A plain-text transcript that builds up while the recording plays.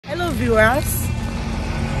viewers,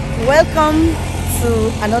 welcome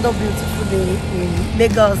to another beautiful day in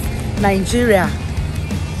Lagos, Nigeria.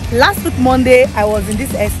 Last week Monday I was in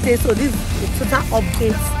this estate, so this is a total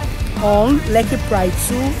update on Lekki Pride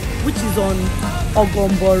 2, which is on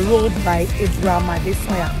Ogombo Road by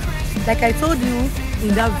Adesanya. Like I told you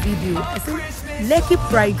in that video, I said Lekki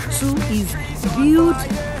Pride 2 is built,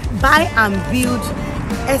 buy and build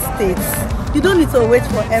estates. You don't need to wait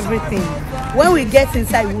for everything. When we get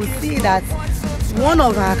inside, we'll see that one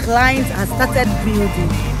of our clients has started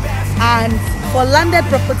building, and for landed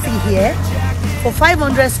property here for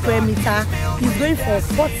 500 square meter is going for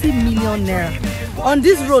 40 million naira. On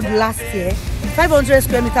this road last year 500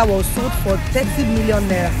 square meter was sold for 30 million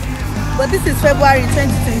naira, but this is February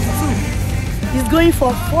 2022. It's going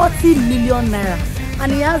for 40 million naira,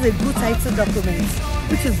 and he has a good title document,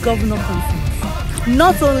 which is governor consent.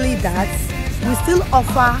 Not only that, we still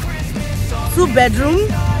offer 2-bedroom,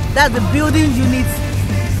 that's the building unit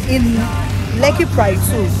in Lekki Pride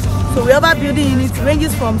 2. So we offer building units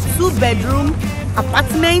ranges from 2-bedroom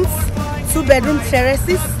apartments, 2-bedroom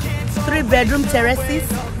terraces, 3-bedroom terraces,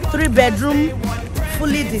 3-bedroom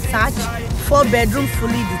fully detached, 4-bedroom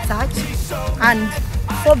fully detached, and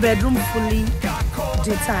 4-bedroom fully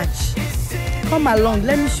detached. Come along,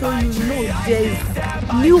 let me show you. There is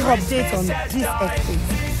new update on this estate,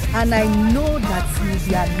 and I know that you'll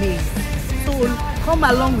be amazed. So come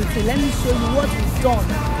along with me. Let me show you what we've done.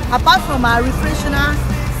 Apart from our recreational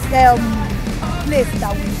place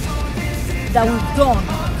that we've done,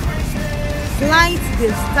 clients,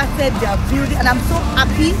 they've started their building, and I'm so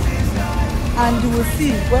happy. And you will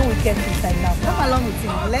see when we get inside now. Come along with me.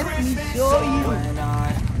 Let me show you.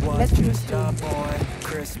 Let me show you.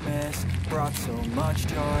 Christmas brought so much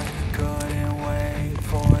joy. Couldn't wait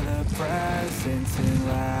for the presents and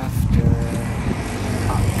laughter.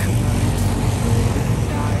 I couldn't sleep at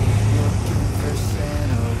night, looking for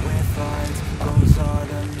Santa with lights. Those are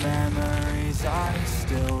the memories I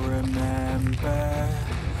still remember.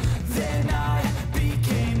 Then I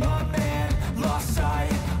became a man, lost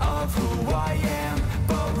sight of who I am,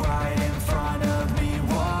 but right in front of me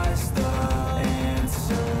was the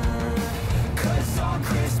answer. 'Cause on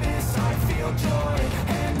Christmas I feel joy,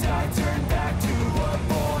 and I turn back to a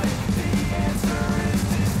boy. The answer is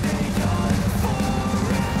to stay young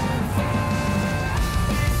forever.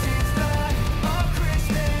 This is not a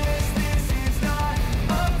Christmas, this is not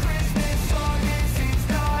a Christmas song, this is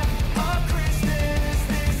not a Christmas,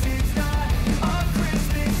 this is not a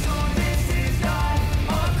Christmas song, this is not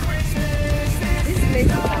a Christmas, This place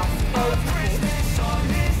is our Christmas song,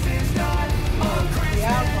 this is not a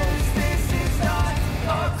Christmas, this is not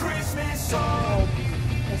a Christmas song.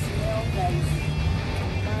 personnel that is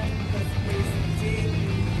man this place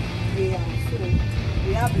daily. So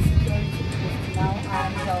we have the security post now,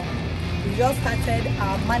 and we just started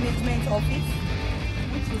our management office,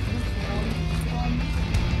 which is this one.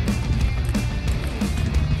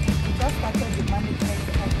 We just started the management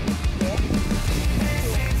office here.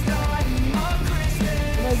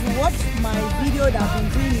 So, you watch my video that I've been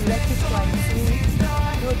doing in Lekki Pride 2,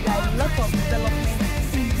 there are a lot of development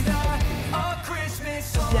in this office.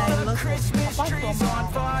 There are a lot of, apart from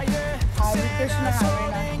our recreational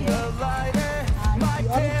arena here, and the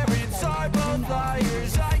other things that we're doing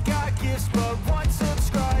I got gifts but one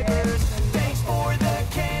subscribers. Thanks for the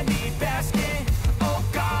candy basket. Oh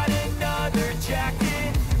God, another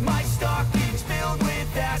jacket. My stocking's filled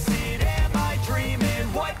with acid. Am I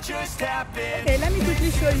dreaming? What just happened? Okay, let me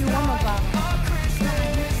quickly show you one of our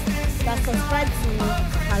clients that subscribed to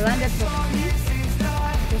our landed property.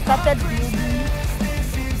 They started building,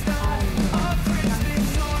 and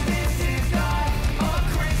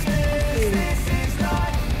in this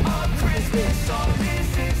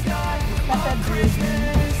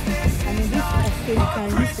estate you can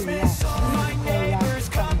use the yak. This is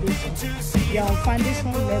called foundation. They are on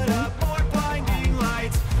foundation level.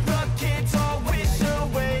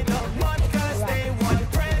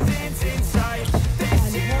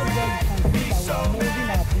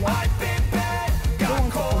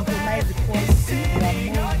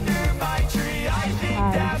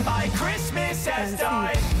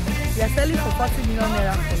 We are selling for 40 million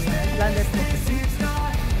naira for landed property,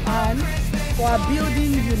 and for our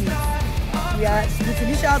building unit, we are with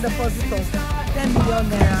initial deposit of 10 million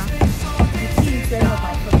naira. The key is very of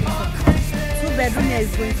our property. 2-bedroom here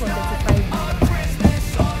is going for 35 million,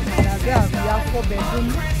 and as well we have 4-bedroom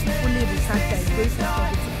fully detached is going for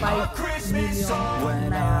 45 million When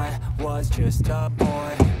naira. I was just a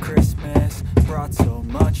boy, Christmas brought so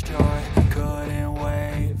much joy. Couldn't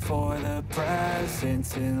wait for the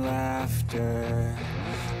presents and laughter.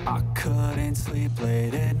 I couldn't sleep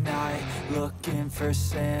late at night, looking for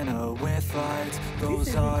Santa with lights.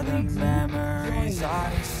 Those are the memories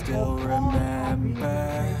I still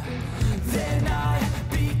remember. Then I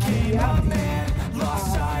became a man,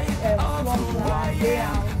 lost sight of who I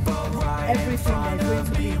am, but right in front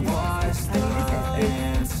of me was the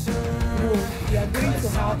answer.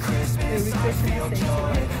 Cause on Christmas I feel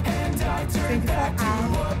joy, and I turn back to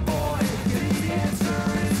a boy. The answer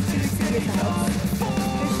is to stay young.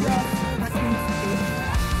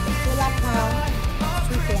 Solar power,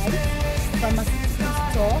 streetlights, pharmaceutical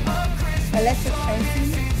store, electric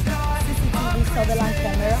fencing, CCTV surveillance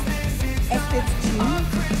camera, estate gym,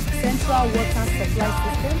 central water supply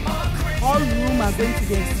system. All rooms are going to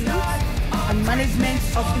be sealed, and management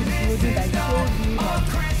office building that showed you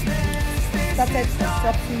that started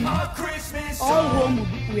constructing. All home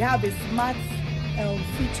we have a smart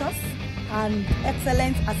features and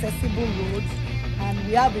excellent accessible roads, and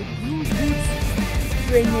we have a good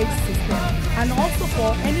drainage system. And also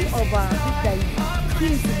for any of our people that is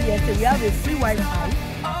keen to be estate, we have a free Wi-Fi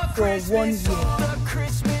for 1 year.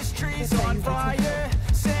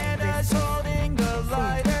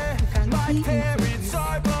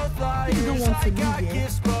 If you don't want to live here,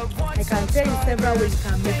 I can tell you several ways you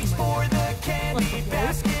can make money.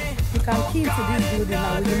 First of all, you can key into this building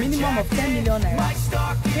now with a minimum of 10 million naira.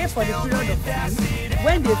 Pay for the period of time.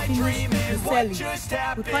 When they finish, you sell it.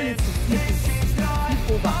 We call it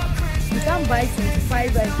flip over. You can buy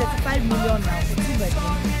 35 million now for 2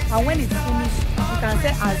 bedrooms, and when it's finished, you can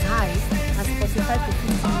sell as high as 45 to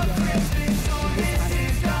 50 million naira in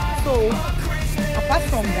this house. So, apart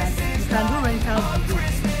from that, you can do rentals with it.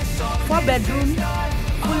 4 bedroom,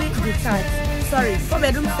 fully detached. 4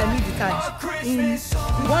 bedroom semi-detached in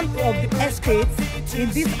one of the estates in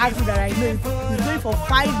this axis that I know is going for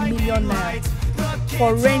 5 million naira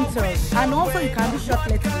for rentals. And also you can do short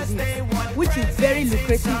let with it, which is very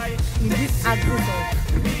lucrative in this axis of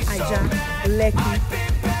Ajah, Lekki.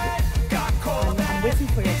 And I'm waiting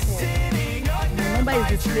for your call. My number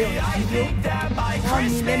is displayed on the video. Call me,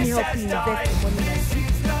 let me help you invest your money nicely.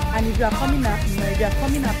 And if you are coming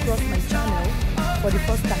across my channel for the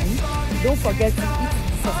first time, don't forget to hit the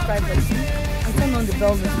subscribe button and turn on the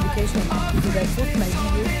bell notification so that I post my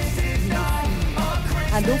videos, you will see me.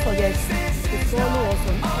 And don't forget to follow us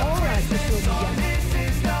on all our social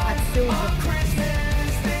media at Silver.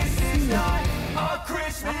 See you.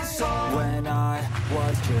 When I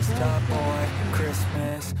was just a boy,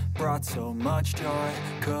 Christmas brought so much joy.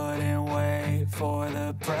 Couldn't wait for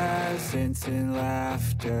the presents and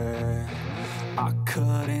laughter. I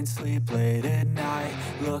couldn't sleep late at night,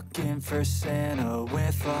 looking for Santa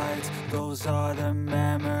with lights. Those are the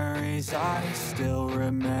memories I still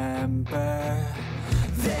remember.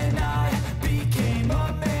 Then I became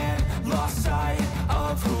a man, lost sight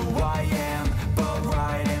of who I am, but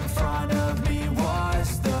right in front of me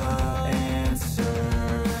was the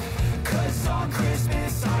answer. Cause on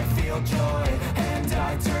Christmas I feel joy, and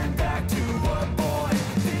I turn back to a boy.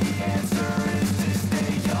 The answer is to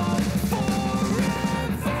stay young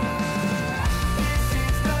forever. This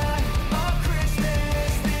is not a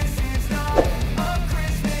Christmas, this is not a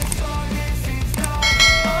Christmas song, this is not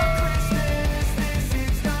a Christmas, this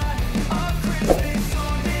is not a Christmas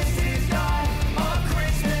song, this is not a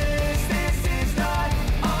Christmas, this is not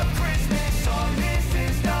a Christmas song, this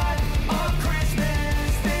is not a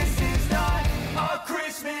Christmas, this is not a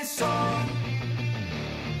Christmas song.